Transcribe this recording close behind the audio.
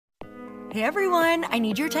Hey everyone, I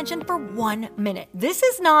need your attention for 1 minute. This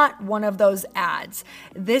is not one of those ads.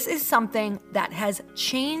 This is something that has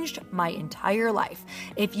changed my entire life.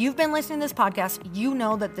 If you've been listening to this podcast, you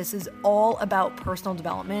know that this is all about personal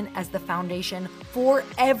development as the foundation for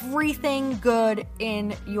everything good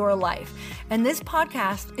in your life. And this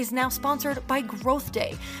podcast is now sponsored by Growth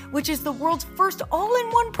Day, which is the world's first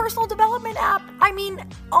all-in-one personal development app. I mean,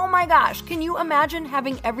 oh my gosh, can you imagine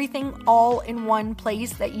having everything all in one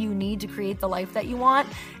place that you need to create the life that you want?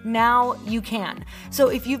 Now you can. So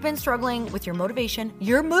if you've been struggling with your motivation,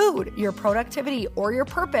 your mood, your productivity, or your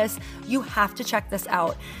purpose, you have to check this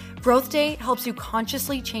out. Growth Day helps you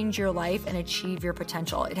consciously change your life and achieve your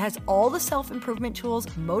potential. It has all the self-improvement tools,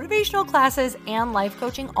 motivational classes, and life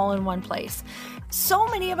coaching all in one place. So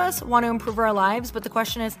many of us want to improve our lives, but the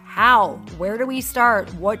question is how? Where do we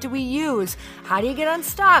start? What do we use? How do you get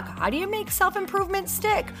unstuck? How do you make self-improvement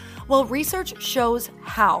stick? Well, research shows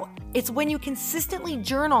how. It's when you consistently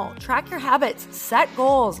journal, track your habits, set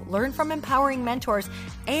goals, learn from empowering mentors,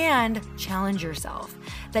 and challenge yourself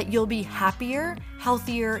that you'll be happier,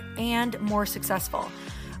 healthier, and more successful.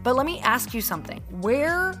 But let me ask you something.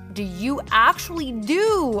 Where do you actually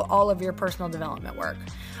do all of your personal development work?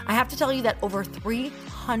 I have to tell you that over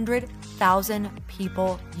 300,000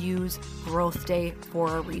 people use Growth Day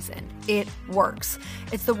for a reason. It works.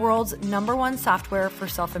 It's the world's #1 software for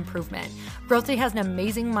self-improvement. Growth Day has an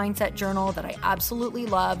amazing mindset journal that I absolutely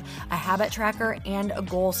love, a habit tracker, and a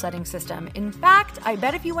goal-setting system. In fact, I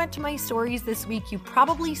bet if you went to my stories this week, you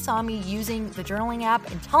probably saw me using the journaling app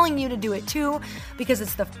and telling you to do it too, because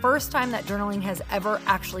it's the first time that journaling has ever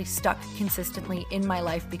actually stuck consistently in my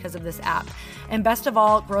life because of this app. And best of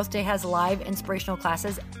all, Growth Day has live inspirational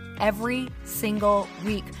classes every single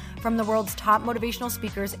week from the world's top motivational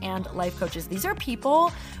speakers and life coaches. These are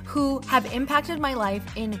people who have impacted my life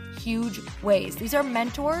in huge ways. These are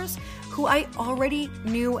mentors who I already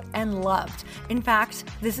knew and loved. In fact,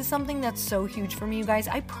 this is something that's so huge for me, you guys.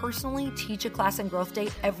 I personally teach a class in Growth Day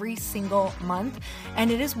every single month,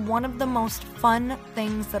 and it is one of the most fun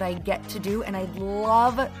things that I get to do, and I'd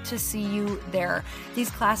love to see you there.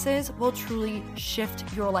 These classes will truly shift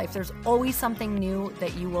your life. There's always something new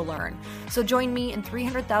that you will learn. So join me and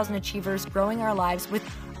 300,000 achievers growing our lives with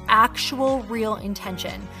actual real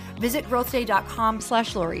intention. Visit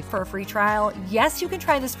growthday.com/Lori for a free trial. Yes, you can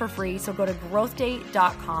try this for free. So go to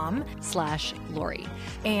growthday.com/Lori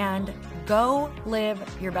and go live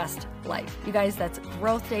your best life. You guys, that's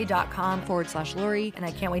growthday.com/Lori. And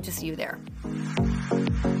I can't wait to see you there.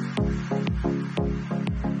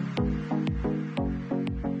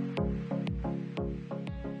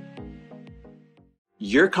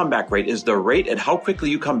 Your comeback rate is the rate at how quickly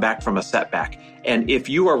you come back from a setback. And if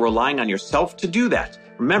you are relying on yourself to do that,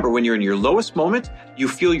 remember, when you're in your lowest moment, you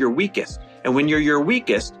feel your weakest. And when you're your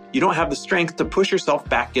weakest, you don't have the strength to push yourself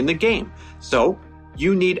back in the game. So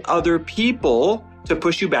you need other people to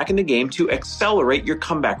push you back in the game to accelerate your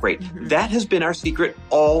comeback rate. That has been our secret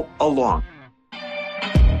all along.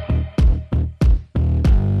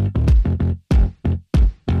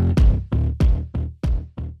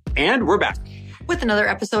 And we're back with another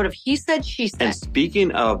episode of He Said, She Said. And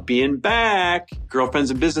speaking of being back,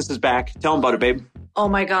 Girlfriends in Business is back. Tell them about it, babe. Oh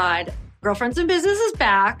my God. Girlfriends in Business is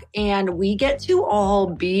back, and we get to all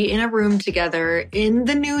be in a room together in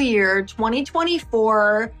the new year,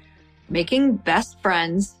 2024, making best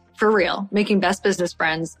friends. For real, making best business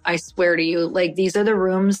friends. I swear to you, like, these are the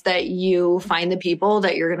rooms that you find the people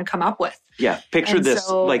that you're going to come up with. Yeah. Picture this,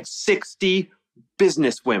 like 60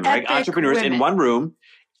 business women, right? Entrepreneurs in one room.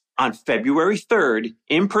 On February 3rd,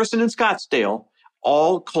 in person in Scottsdale,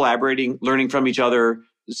 all collaborating, learning from each other,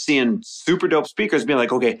 seeing super dope speakers, being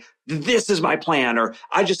like, okay, this is my plan, or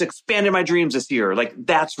I just expanded my dreams this year. Like,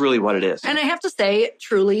 that's really what it is. And I have to say,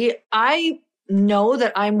 truly, I know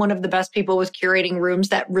that I'm one of the best people with curating rooms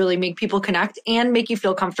that really make people connect and make you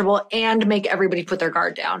feel comfortable and make everybody put their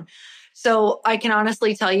guard down. So I can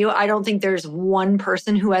honestly tell you, I don't think there's one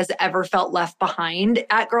person who has ever felt left behind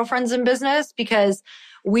at Girlfriends in Business, because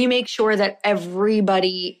we make sure that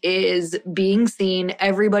everybody is being seen,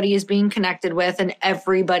 everybody is being connected with, and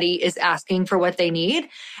everybody is asking for what they need.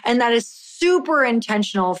 And that is super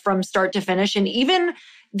intentional from start to finish. And even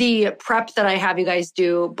the prep that I have you guys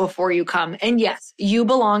do before you come. And yes, you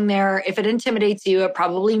belong there. If it intimidates you, it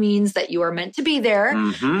probably means that you are meant to be there,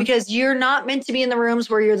 because you're not meant to be in the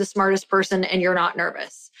rooms where you're the smartest person and you're not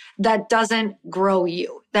nervous. That doesn't grow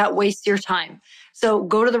you. That wastes your time. So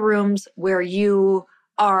go to the rooms where you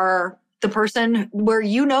are the person where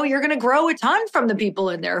you know you're going to grow a ton from the people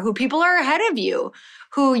in there, who people are ahead of you,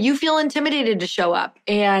 who you feel intimidated to show up.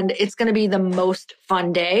 And it's going to be the most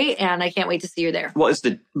fun day. And I can't wait to see you there. Well, it's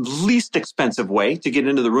the least expensive way to get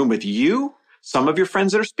into the room with you, some of your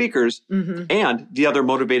friends that are speakers, and the other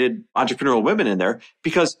motivated entrepreneurial women in there,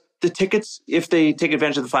 because the tickets, if they take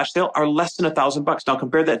advantage of the flash sale, are less than $1,000. Now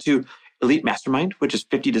compare that to Elite Mastermind, which is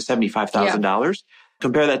 $50,000 to $75,000.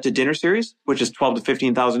 Compare that to Dinner Series, which is $12,000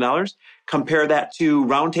 to $15,000. Compare that to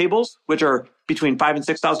Roundtables, which are between $5,000 and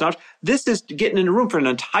 $6,000. This is getting in a room for an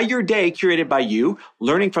entire day curated by you,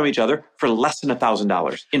 learning from each other for less than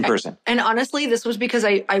 $1,000 in person. And honestly, this was because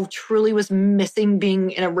I truly was missing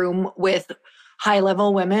being in a room with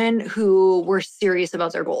high-level women who were serious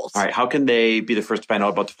about their goals. All right. How can they be the first to find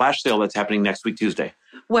out about the flash sale that's happening next week, Tuesday?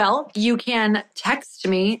 Well, you can text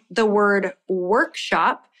me the word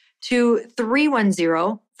workshop to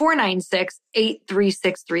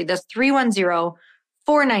 310-496-8363. That's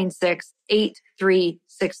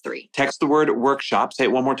 310-496-8363. Text the word workshop. Say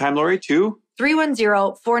it one more time, Lori, to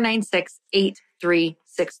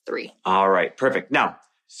 310-496-8363. All right. Perfect. Now,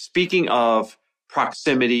 speaking of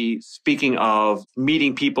proximity, speaking of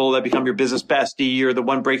meeting people that become your business bestie or the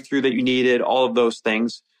one breakthrough that you needed, all of those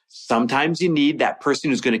things. Sometimes you need that person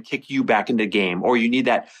who's going to kick you back into the game, or you need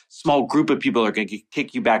that small group of people that are going to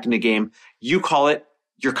kick you back into the game. You call it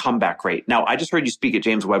your comeback rate. Now, I just heard you speak at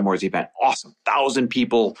James Wedmore's event. Awesome. 1,000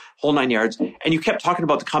 people, whole 9 yards. And you kept talking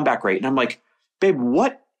about the comeback rate. And I'm like, babe,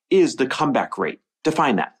 what is the comeback rate?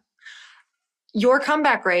 Define that. Your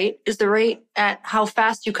comeback rate is the rate at how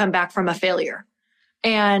fast you come back from a failure.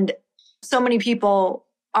 And so many people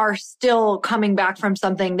are still coming back from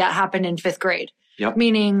something that happened in 5th grade. Yep.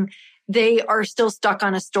 Meaning they are still stuck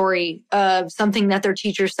on a story of something that their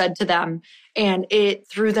teacher said to them, and it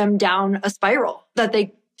threw them down a spiral that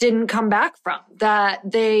they didn't come back from, that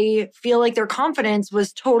they feel like their confidence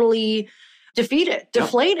was totally defeated,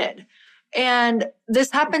 deflated. And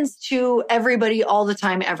this happens to everybody all the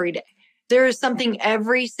time, every day. There is something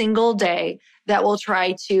every single day that will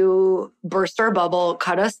try to burst our bubble,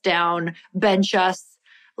 cut us down, bench us,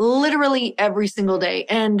 literally every single day.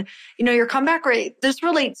 And, you know, your comeback rate, this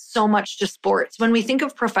relates so much to sports. When we think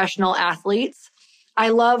of professional athletes, I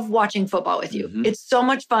love watching football with you. It's so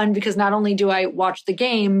much fun because not only do I watch the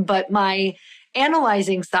game, but my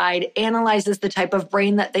analyzing side analyzes the type of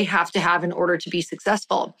brain that they have to have in order to be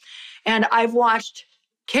successful. And I've watched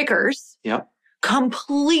kickers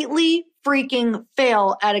completely freaking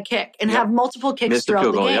fail at a kick and have multiple kicks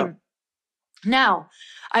throughout the game. Now,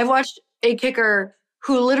 I've watched a kicker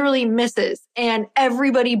who literally misses and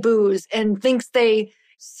everybody boos and thinks they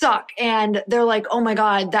suck. And they're like, oh my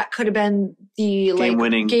God, that could have been the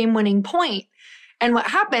game-winning point. And what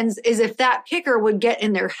happens is if that kicker would get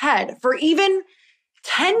in their head for even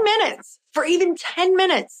 10 minutes,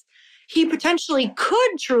 he potentially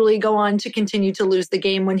could truly go on to continue to lose the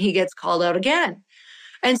game when he gets called out again.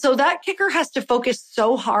 And so that kicker has to focus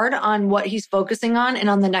so hard on what he's focusing on and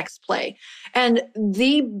on the next play. And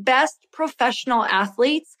the best professional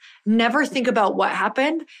athletes never think about what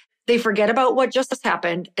happened. They forget about what just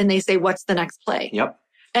happened and they say, what's the next play?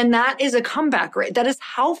 And that is a comeback rate. That is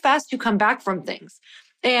how fast you come back from things.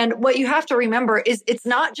 And what you have to remember is it's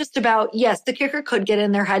not just about, yes, the kicker could get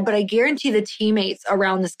in their head, but I guarantee the teammates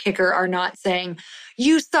around this kicker are not saying,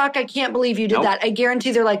 you suck. I can't believe you did that. I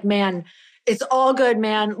guarantee they're like, man, it's all good,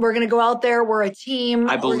 man. We're going to go out there. We're a team.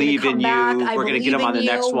 I believe in you. We're going to get them on the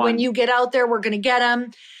next one. When you get out there, we're going to get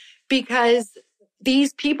them. Because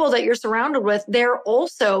these people that you're surrounded with, they're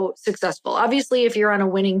also successful. Obviously, if you're on a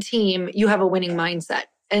winning team, you have a winning mindset.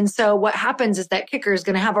 And so what happens is that kicker is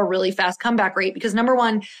going to have a really fast comeback rate because number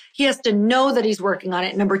one, he has to know that he's working on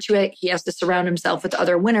it. Number two, he has to surround himself with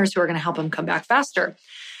other winners who are going to help him come back faster.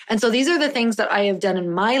 And so these are the things that I have done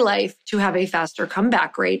in my life to have a faster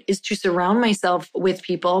comeback rate is to surround myself with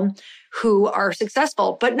people who are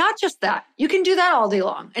successful. But not just that. You can do that all day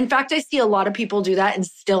long. In fact, I see a lot of people do that and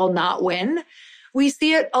still not win. We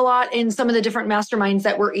see it a lot in some of the different masterminds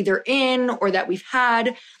that we're either in or that we've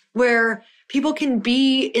had where people can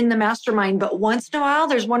be in the mastermind, but once in a while,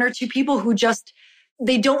 there's one or two people who just,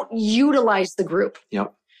 they don't utilize the group.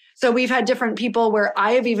 So we've had different people where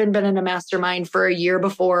I have even been in a mastermind for a year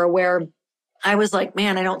before where I was like,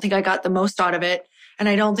 man, I don't think I got the most out of it. And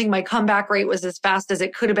I don't think my comeback rate was as fast as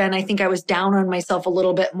it could have been. I think I was down on myself a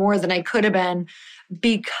little bit more than I could have been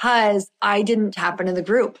because I didn't tap into the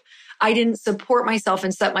group. I didn't support myself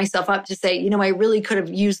and set myself up to say, you know, I really could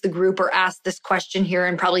have used the group or asked this question here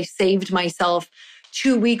and probably saved myself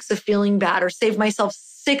 2 weeks of feeling bad or saved myself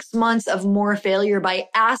 6 months of more failure by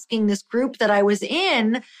asking this group that I was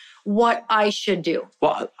in what I should do?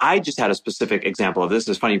 Well, I just had a specific example of this.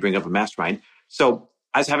 It's funny you bring up a mastermind. So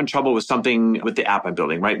I was having trouble with something with the app I'm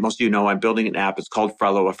building, right? Most of you know I'm building an app. It's called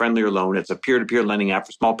Frello, a friendlier loan. It's a peer-to-peer lending app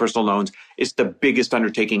for small personal loans. It's the biggest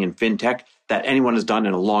undertaking in fintech that anyone has done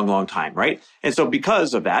in a long, long time, right? And so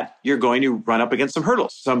because of that, you're going to run up against some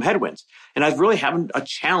hurdles, some headwinds. And I was really having a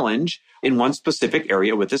challenge in one specific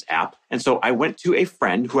area with this app. And so I went to a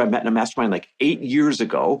friend who I met in a mastermind like 8 years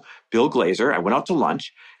ago, Bill Glazer. I went out to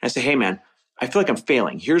lunch and I said, hey man, I feel like I'm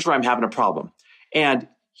failing. Here's where I'm having a problem. And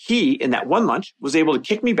he, in that one lunch, was able to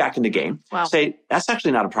kick me back in the game, say, that's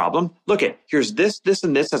actually not a problem. Look at, here's this, this,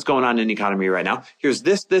 and this that's going on in the economy right now. Here's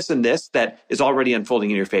this, this, and this that is already unfolding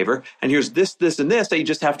in your favor. And here's this, this, and this that you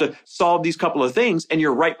just have to solve these couple of things and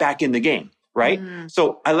you're right back in the game, right?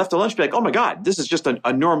 So I left the lunch be like, oh my God, this is just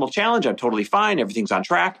a normal challenge. I'm totally fine. Everything's on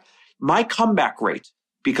track. My comeback rate,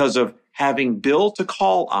 because of having Bill to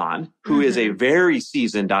call on, who is a very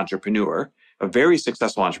seasoned entrepreneur, a very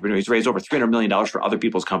successful entrepreneur. He's raised over $300 million for other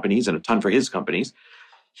people's companies and a ton for his companies.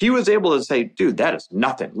 He was able to say, dude, that is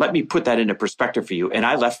nothing. Let me put that into perspective for you. And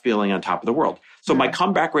I left feeling on top of the world. So my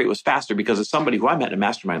comeback rate was faster because of somebody who I met in a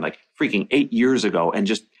mastermind like freaking 8 years ago and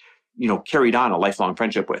just, carried on a lifelong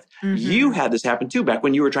friendship with. You had this happen too back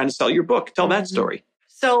when you were trying to sell your book. Tell that story.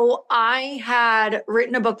 So I had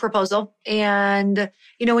written a book proposal and,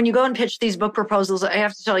 when you go and pitch these book proposals, I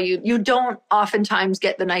have to tell you, you don't oftentimes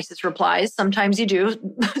get the nicest replies. Sometimes you do,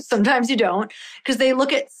 sometimes you don't, because they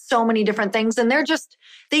look at so many different things and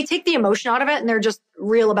they take the emotion out of it and they're just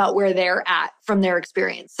real about where they're at from their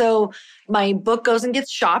experience. So my book goes and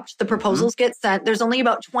gets shopped. The proposals get sent. There's only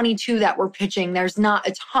about 22 that we're pitching. There's not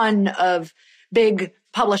a ton of big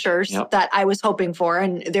publishers that I was hoping for.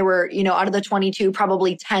 And there were, out of the 22,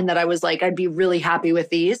 probably 10 that I was like, I'd be really happy with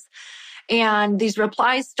these. And these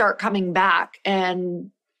replies start coming back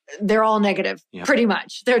and they're all negative, pretty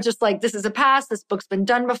much. They're just like, this is a pass. This book's been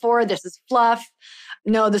done before. This is fluff.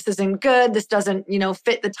 No, this isn't good. This doesn't,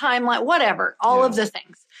 fit the timeline, whatever, all of the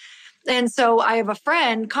things. And so I have a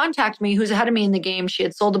friend contact me who's ahead of me in the game. She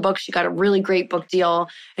had sold a book. She got a really great book deal.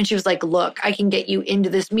 And she was like, look, I can get you into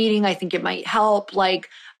this meeting. I think it might help. Like,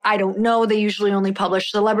 I don't know. They usually only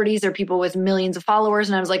publish celebrities or people with millions of followers.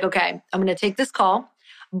 And I was like, okay, I'm going to take this call.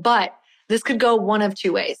 But this could go one of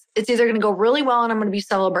two ways. It's either going to go really well and I'm going to be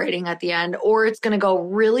celebrating at the end, or it's going to go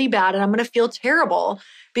really bad and I'm going to feel terrible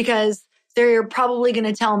because they're probably going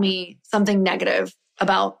to tell me something negative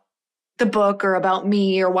about the book or about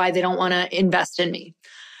me or why they don't want to invest in me.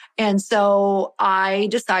 And so I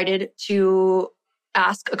decided to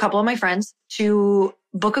ask a couple of my friends to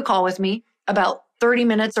book a call with me about 30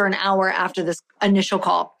 minutes or an hour after this initial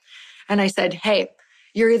call. And I said, hey,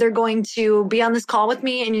 you're either going to be on this call with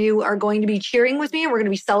me and you are going to be cheering with me and we're going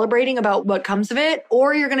to be celebrating about what comes of it,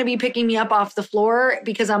 or you're going to be picking me up off the floor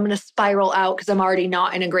because I'm going to spiral out because I'm already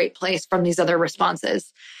not in a great place from these other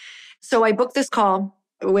responses. So I booked this call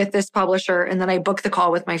with this publisher and then I booked the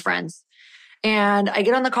call with my friends. And I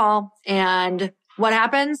get on the call and what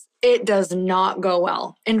happens? It does not go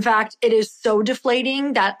well. In fact, it is so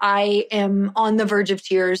deflating that I am on the verge of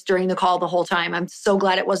tears during the call the whole time. I'm so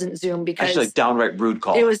glad it wasn't Zoom because actually like downright rude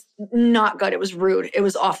call. It was not good. It was rude. It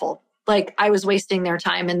was awful. Like I was wasting their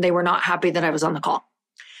time and they were not happy that I was on the call.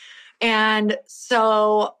 And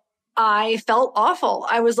so I felt awful.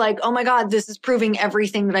 I was like, oh my God, this is proving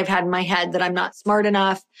everything that I've had in my head, that I'm not smart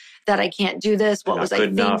enough, that I can't do this. What was I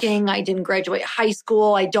thinking? I didn't graduate high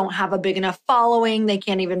school. I don't have a big enough following. They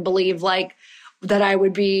can't even believe like that I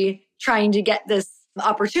would be trying to get this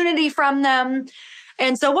opportunity from them.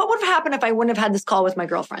 And so what would have happened if I wouldn't have had this call with my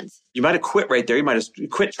girlfriends? You might have quit right there. You might have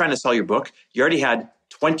quit trying to sell your book. You already had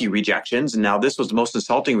 20 rejections. And now this was the most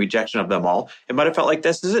insulting rejection of them all. It might have felt like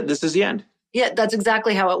this is it. This is the end. Yeah, that's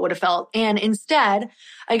exactly how it would have felt. And instead,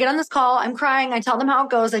 I get on this call, I'm crying, I tell them how it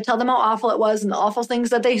goes, I tell them how awful it was and the awful things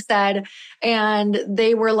that they said. And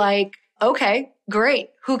they were like, okay, great.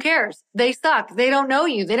 Who cares? They suck. They don't know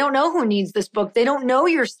you. They don't know who needs this book. They don't know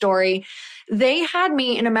your story. They had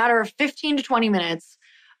me in a matter of 15 to 20 minutes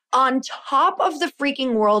on top of the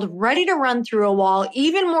freaking world, ready to run through a wall,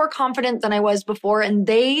 even more confident than I was before. And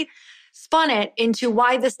they spun it into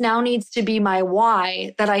why this now needs to be my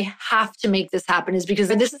why, that I have to make this happen, is because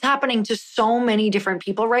this is happening to so many different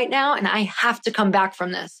people right now. And I have to come back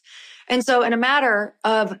from this. And so in a matter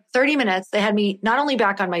of 30 minutes, they had me not only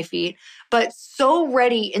back on my feet, but so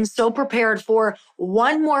ready and so prepared for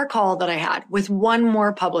one more call that I had with one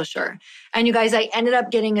more publisher. And you guys, I ended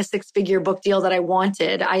up getting a 6-figure book deal that I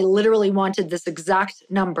wanted. I literally wanted this exact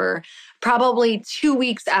number probably 2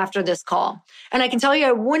 weeks after this call. And I can tell you,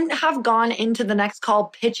 I wouldn't have gone into the next call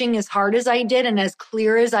pitching as hard as I did and as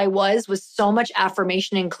clear as I was with so much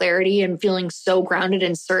affirmation and clarity and feeling so grounded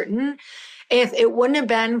and certain if it wouldn't have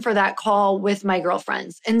been for that call with my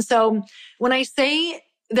girlfriends. And so when I say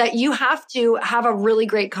that you have to have a really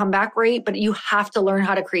great comeback rate, but you have to learn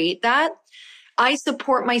how to create that, I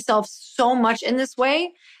support myself so much in this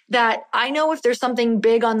way that I know if there's something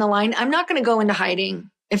big on the line, I'm not going to go into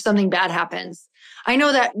hiding if something bad happens. I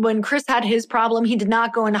know that when Chris had his problem, he did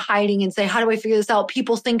not go into hiding and say, how do I figure this out?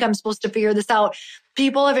 People think I'm supposed to figure this out.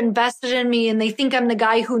 People have invested in me and they think I'm the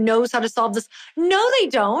guy who knows how to solve this. No, they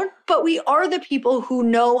don't. But we are the people who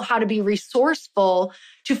know how to be resourceful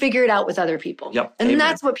to figure it out with other people. Yep. And Amen.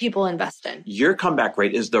 That's what people invest in. Your comeback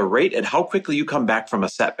rate is the rate at how quickly you come back from a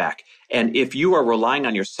setback. And if you are relying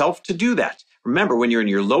on yourself to do that, remember, when you're in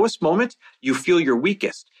your lowest moment, you feel your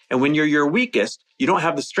weakest. And when you're your weakest, you don't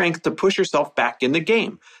have the strength to push yourself back in the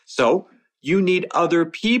game. So you need other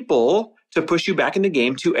people to push you back in the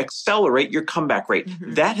game to accelerate your comeback rate.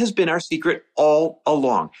 Mm-hmm. That has been our secret all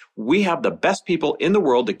along. We have the best people in the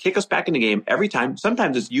world to kick us back in the game every time.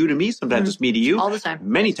 Sometimes it's you to me. Sometimes it's me to you. All the time.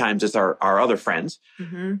 Many times it's our other friends.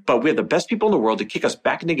 Mm-hmm. But we have the best people in the world to kick us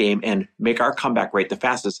back in the game and make our comeback rate the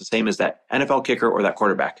fastest, the same as that NFL kicker or that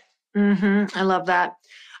quarterback. Mm-hmm. I love that.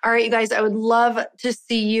 All right, you guys, I would love to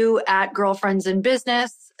see you at Girlfriends in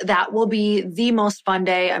Business. That will be the most fun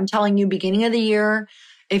day. I'm telling you, beginning of the year,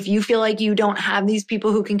 if you feel like you don't have these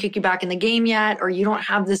people who can kick you back in the game yet, or you don't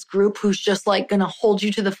have this group who's just like going to hold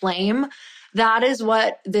you to the flame, that is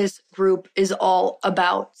what this group is all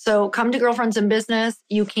about. So come to Girlfriends in Business.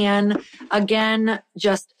 You can, again,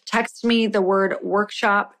 just text me the word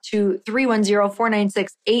workshop to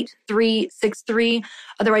 310-496-8363.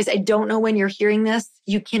 Otherwise, I don't know when you're hearing this.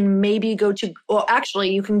 You can maybe go to, well,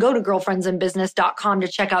 actually, you can go to girlfriendsinbusiness.com to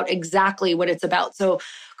check out exactly what it's about. So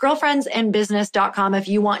girlfriendsinbusiness.com, if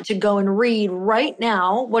you want to go and read right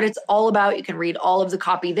now what it's all about, you can read all of the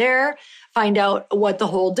copy there. Find out what the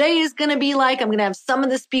whole day is going to be like. I'm going to have some of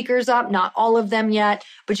the speakers up, not all of them yet,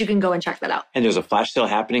 but you can go and check that out. And there's a flash sale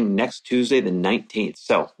happening next Tuesday, the 19th.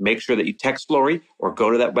 So make sure that you text Lori or go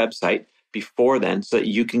to that website before then so that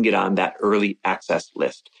you can get on that early access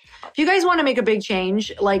list. If you guys want to make a big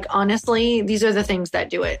change, like honestly, these are the things that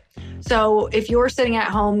do it. So if you're sitting at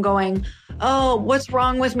home going, oh, what's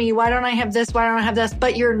wrong with me? Why don't I have this? Why don't I have this?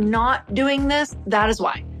 But you're not doing this. That is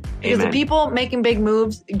why. Because the people making big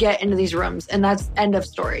moves get into these rooms, and that's end of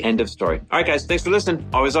story. End of story. All right, guys, thanks for listening.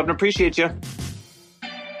 Always love and appreciate you.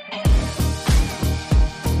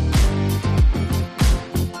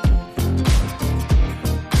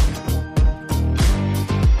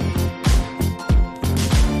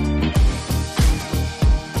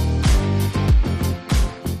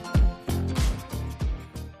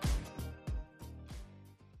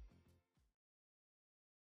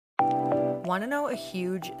 Want to know a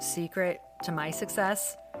huge secret to my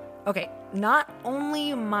success? Okay, not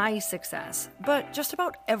only my success, but just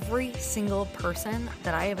about every single person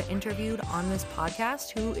that I have interviewed on this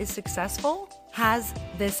podcast who is successful has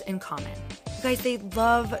this in common. You guys, they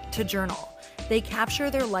love to journal. They capture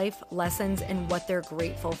their life lessons and what they're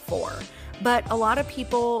grateful for. But a lot of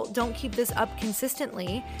people don't keep this up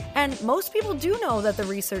consistently. And most people do know that the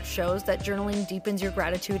research shows that journaling deepens your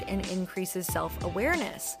gratitude and increases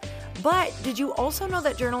self-awareness. But did you also know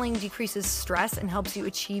that journaling decreases stress and helps you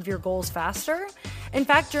achieve your goals faster? In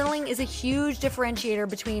fact, journaling is a huge differentiator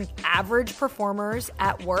between average performers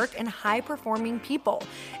at work and high-performing people.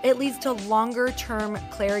 It leads to longer-term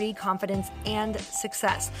clarity, confidence, and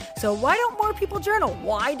success. So why don't more people journal?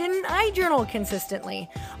 Why didn't I journal consistently?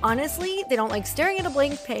 Honestly, they don't like staring at a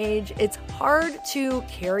blank page. It's hard to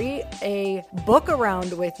carry a book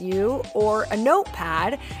around with you or a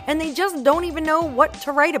notepad, and they just don't even know what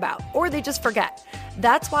to write about, or they just forget.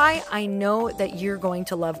 That's why I know that you're going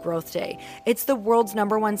to love Growth Day. It's the world's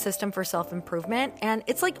 #1 system for self-improvement, and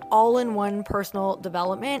it's like all-in-one personal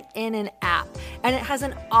development in an app. And it has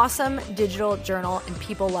an awesome digital journal, and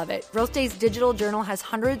people love it. Growth Day's digital journal has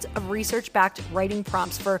hundreds of research-backed writing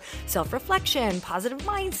prompts for self-reflection, positive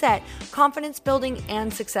mindset, confidence building,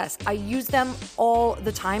 and success. I use them all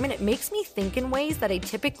the time, and it makes me think in ways that I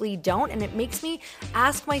typically don't, and it makes me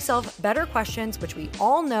ask myself better questions, which we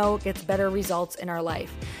all know gets better results in our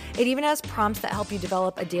life. It even has prompts that help you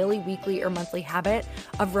develop a daily, weekly, or monthly habit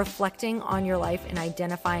of reflecting on your life and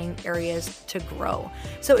identifying areas to grow.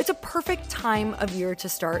 So it's a perfect time of year to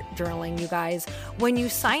start journaling, you guys. When you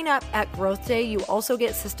sign up at Growth Day, you also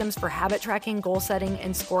get systems for habit tracking, goal setting,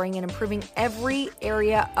 and scoring, and improving every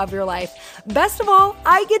area of your life. Best of all,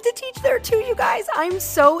 I get to teach there too, you guys. I'm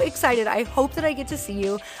so excited. I hope that I get to see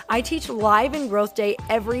you. I teach live in Growth Day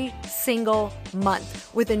every single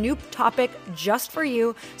month with a new topic just for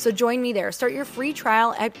you. So join me there. Start your free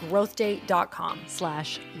trial at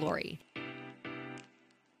growthday.com/Lori.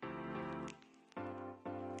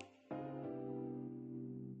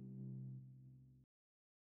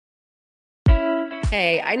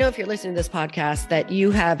 Hey, I know if you're listening to this podcast that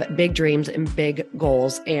you have big dreams and big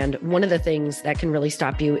goals. And one of the things that can really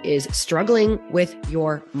stop you is struggling with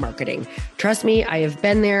your marketing. Trust me, I have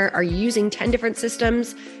been there. Are you using 10 different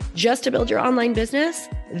systems just to build your online business?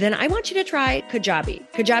 Then I want you to try Kajabi.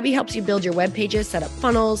 Kajabi helps you build your web pages, set up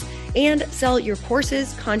funnels, and sell your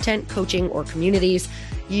courses, content, coaching, or communities.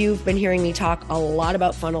 You've been hearing me talk a lot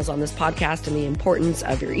about funnels on this podcast and the importance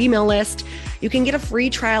of your email list. You can get a free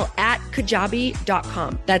trial at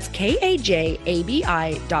kajabi.com. That's Kajabi.com.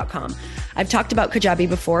 I've talked about Kajabi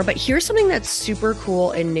before, but here's something that's super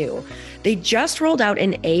cool and new. They just rolled out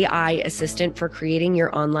an AI assistant for creating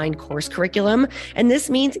your online course curriculum. And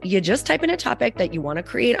this means you just type in a topic that you want to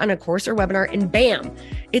create on a course or webinar and bam,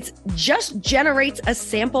 it just generates a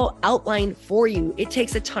sample outline for you. It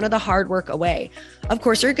takes a ton of the hard work away. Of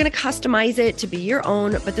course, you're going to customize it to be your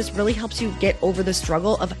own, but this really helps you get over the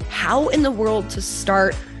struggle of how in the world to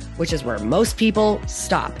start, which is where most people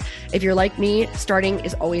stop. If you're like me, starting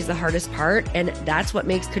is always the hardest part, and that's what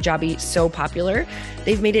makes Kajabi so popular.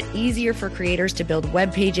 They've made it easier for creators to build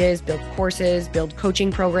web pages, build courses, build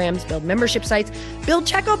coaching programs, build membership sites, build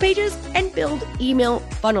checkout pages, and build email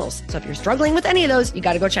funnels. So if you're struggling with any of those, you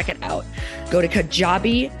got to go check it out. Go to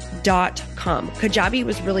Kajabi.com. Kajabi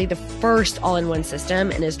was really the first all-in-one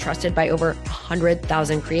system and is trusted by over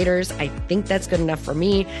 100,000 creators. I think that's good enough for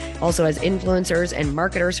me. Also as influencers and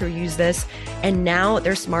marketers who use this. And now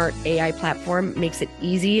their smart AI platform makes it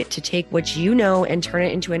easy to take what you know and turn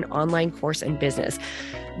it into an online course and business.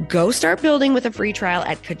 Go start building with a free trial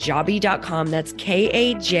at Kajabi.com. That's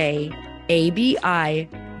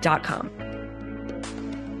Kajabi.com.